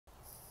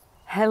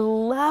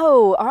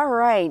Hello. All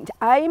right.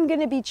 I am going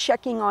to be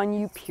checking on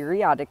you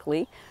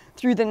periodically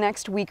through the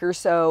next week or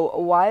so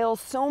while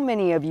so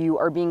many of you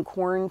are being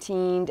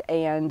quarantined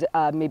and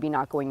maybe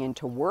not going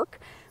into work.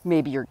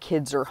 Maybe your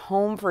kids are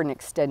home for an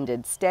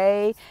extended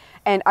stay.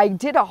 And I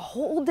did a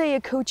whole day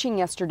of coaching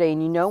yesterday,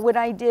 and you know what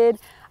I did?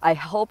 I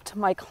helped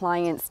my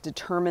clients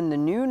determine the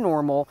new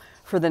normal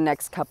for the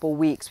next couple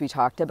weeks. We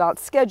talked about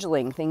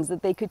scheduling, things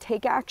that they could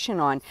take action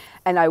on,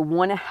 and I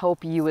want to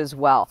help you as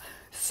well.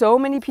 So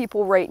many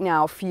people right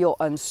now feel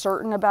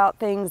uncertain about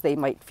things. They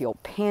might feel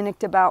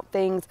panicked about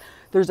things.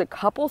 There's a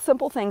couple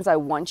simple things I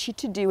want you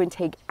to do and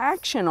take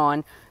action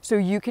on so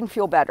you can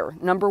feel better.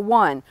 Number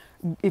one,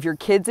 if your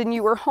kids and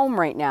you are home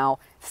right now,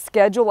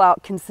 schedule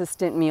out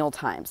consistent meal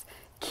times.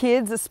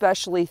 Kids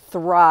especially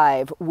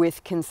thrive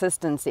with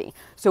consistency.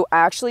 So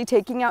actually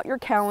taking out your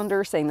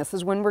calendar, saying this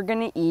is when we're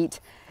going to eat.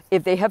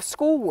 If they have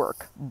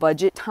schoolwork,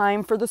 budget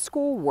time for the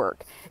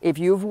schoolwork. If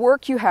you have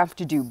work you have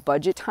to do,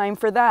 budget time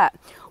for that.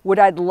 What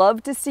I'd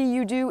love to see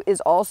you do is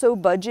also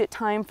budget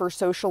time for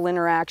social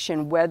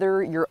interaction,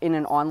 whether you're in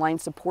an online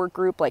support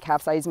group like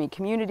Half Size Me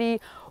Community,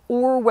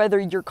 or whether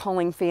you're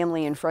calling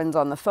family and friends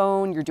on the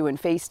phone, you're doing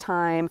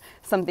FaceTime,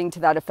 something to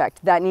that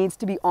effect. That needs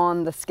to be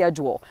on the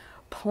schedule.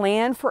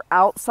 Plan for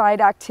outside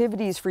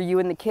activities for you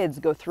and the kids.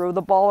 Go throw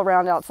the ball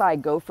around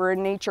outside. Go for a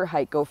nature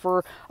hike. Go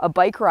for a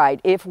bike ride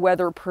if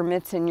weather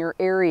permits in your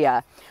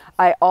area.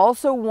 I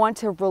also want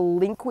to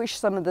relinquish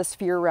some of this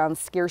fear around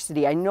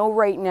scarcity. I know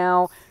right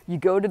now you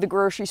go to the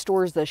grocery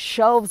stores, the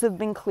shelves have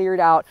been cleared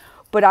out,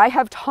 but I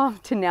have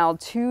talked to now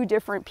 2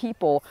 different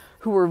people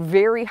who are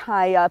very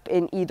high up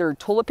in either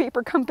toilet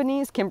paper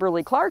companies,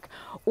 Kimberly-Clark,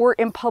 or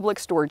in public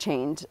store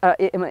chains,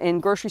 in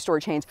grocery store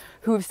chains,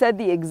 who have said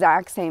the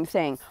exact same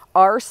thing.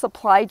 Our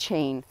supply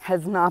chain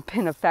has not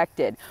been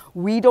affected.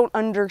 We don't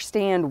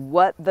understand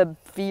what the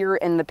fear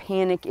and the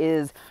panic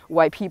is,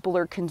 why people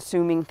are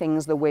consuming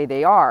things the way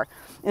they are.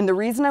 And the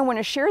reason I want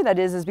to share that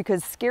is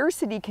because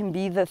scarcity can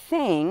be the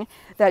thing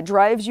that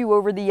drives you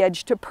over the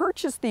edge to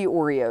purchase the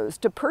Oreos,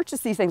 to purchase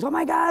these things. Oh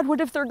my God,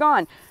 what if they're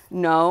gone?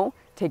 No.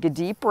 Take a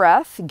deep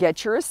breath,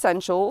 get your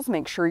essentials,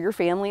 make sure your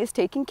family is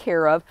taken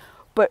care of,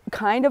 but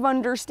kind of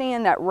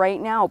understand that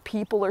right now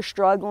people are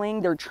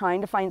struggling. They're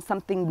trying to find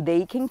something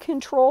they can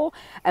control,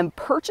 and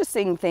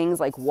purchasing things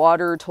like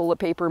water, toilet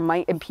paper,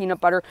 and peanut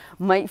butter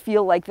might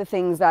feel like the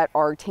things that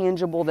are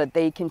tangible that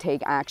they can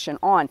take action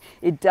on.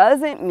 It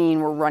doesn't mean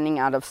we're running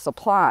out of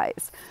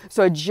supplies.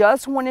 So I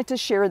just wanted to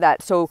share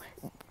that. So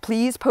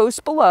please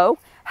post below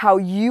how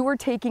you are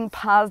taking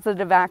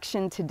positive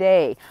action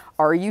today.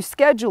 Are you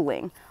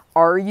scheduling?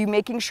 Are you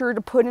making sure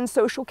to put in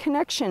social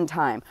connection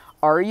time?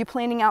 Are you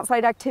planning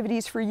outside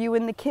activities for you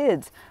and the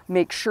kids?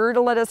 Make sure to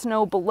let us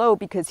know below,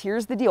 because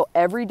here's the deal.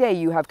 Every day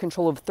you have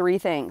control of 3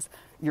 things: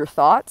 your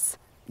thoughts,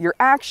 your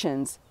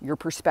actions, your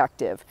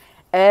perspective.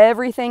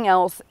 Everything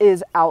else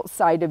is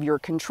outside of your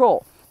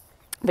control.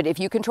 But if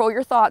you control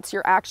your thoughts,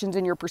 your actions,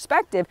 and your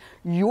perspective,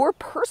 your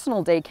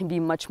personal day can be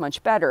much,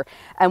 much better.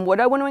 And what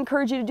I want to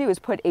encourage you to do is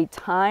put a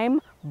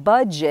time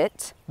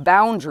budget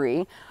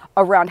boundary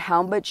around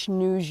how much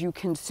news you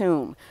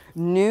consume.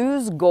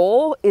 News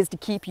goal is to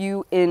keep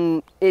you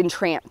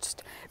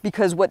entranced,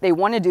 because what they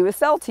want to do is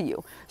sell to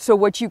you. So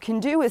what you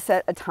can do is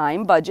set a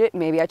time budget.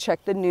 Maybe I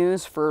check the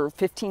news for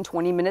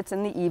 15-20 minutes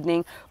in the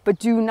evening, but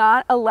do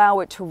not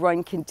allow it to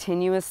run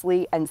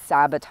continuously and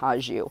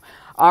sabotage you.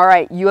 All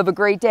right, you have a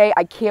great day.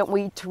 I can't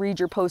wait to read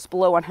your post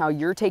below on how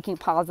you're taking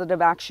positive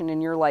action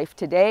in your life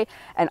today,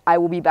 and I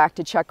will be back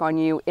to check on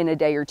you in a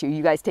day or 2.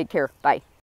 You guys take care. Bye.